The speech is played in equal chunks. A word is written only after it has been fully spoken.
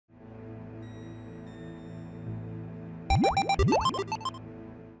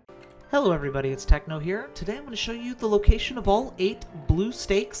Hello everybody, it's Techno here. Today I'm going to show you the location of all 8 blue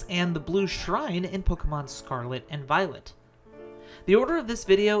stakes and the blue shrine in Pokemon Scarlet and Violet. The order of this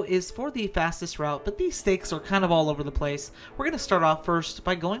video is for the fastest route, but these stakes are kind of all over the place. We're going to start off first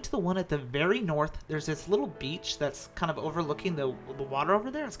by going to the one at the very north. There's this little beach that's kind of overlooking the water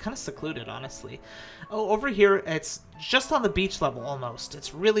over there. It's kind of secluded, honestly. Oh, over here, it's just on the beach level almost.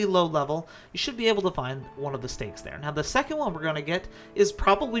 It's really low level. You should be able to find one of the stakes there. Now, the second one we're going to get is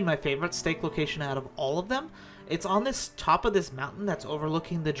probably my favorite stake location out of all of them. It's on this top of this mountain that's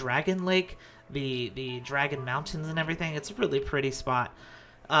overlooking the Dragon Lake, the Dragon Mountains and everything. It's a really pretty spot.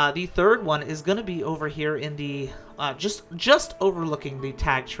 The third one is going to be over here in the, just overlooking the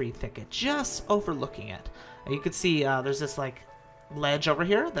Tag Tree Thicket, just overlooking it. You can see there's this like ledge over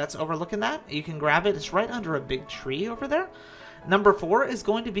here that's overlooking that. You can grab it. It's right under a big tree over there. Number 4 is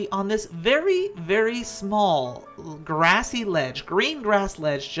going to be on this very, very small grassy ledge, green grass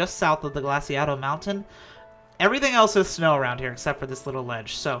ledge just south of the Glaciado Mountain. Everything else is snow around here except for this little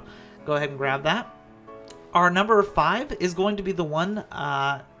ledge, so go ahead and grab that. Our number 5 is going to be the one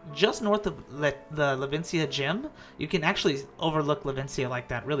just north of the Levincia Gym. You can actually overlook Levincia like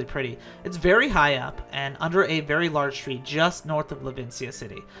that, really pretty. It's very high up and under a very large tree just north of Levincia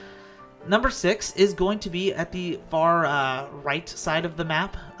City. Number 6 is going to be at the far right side of the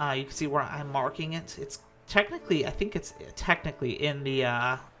map. You can see where I'm marking it. It's technically, I think it's technically in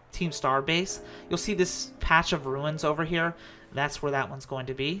the Team Star base. You'll see this patch of ruins over here. That's where that one's going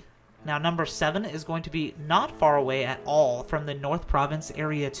to be. Now, number 7 is going to be not far away at all from the North Province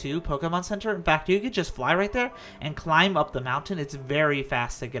Area 2 Pokemon Center. In fact, you could just fly right there and climb up the mountain. It's very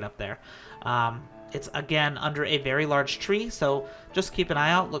fast to get up there. It's, again, under a very large tree, so just keep an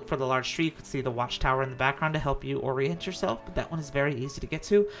eye out. Look for the large tree. You can see the watchtower in the background to help you orient yourself, but that one is very easy to get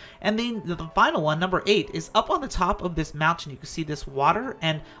to. And then the final one, number 8, is up on the top of this mountain. You can see this water,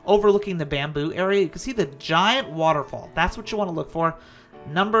 and overlooking the bamboo area, you can see the giant waterfall. That's what you want to look for.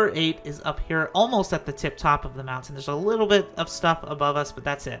 Number 8 is up here, almost at the tip top of the mountain. There's a little bit of stuff above us, but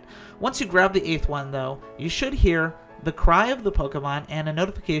that's it. Once you grab the 8th one, though, you should hear the cry of the Pokemon and a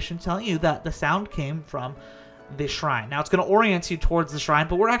notification telling you that the sound came from the shrine. Now, it's going to orient you towards the shrine,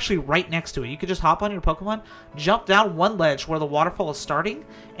 but we're actually right next to it. You could just hop on your Pokemon, jump down one ledge where the waterfall is starting,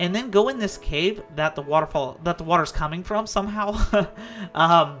 and then go in this cave that the water's coming from somehow.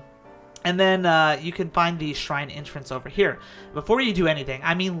 And then you can find the shrine entrance over here. Before you do anything,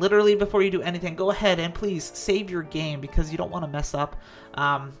 I mean literally before you do anything, go ahead and please save your game because you don't want to mess up.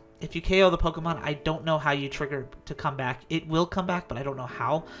 If you KO the Pokemon, I don't know how you trigger to come back. It will come back, but I don't know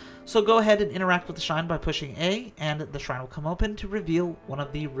how. So go ahead and interact with the shrine by pushing A, and the shrine will come open to reveal one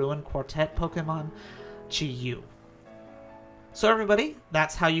of the Ruin Quartet Pokemon, Chi-Yu. So everybody,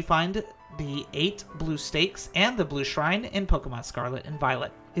 that's how you find the 8 blue stakes and the blue shrine in Pokemon Scarlet and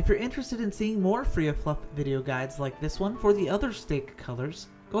Violet. If you're interested in seeing more free of fluff video guides like this one for the other stake colors,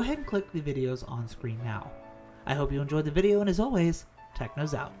 go ahead and click the videos on screen now. I hope you enjoyed the video, and as always,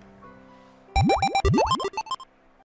 Techno's out.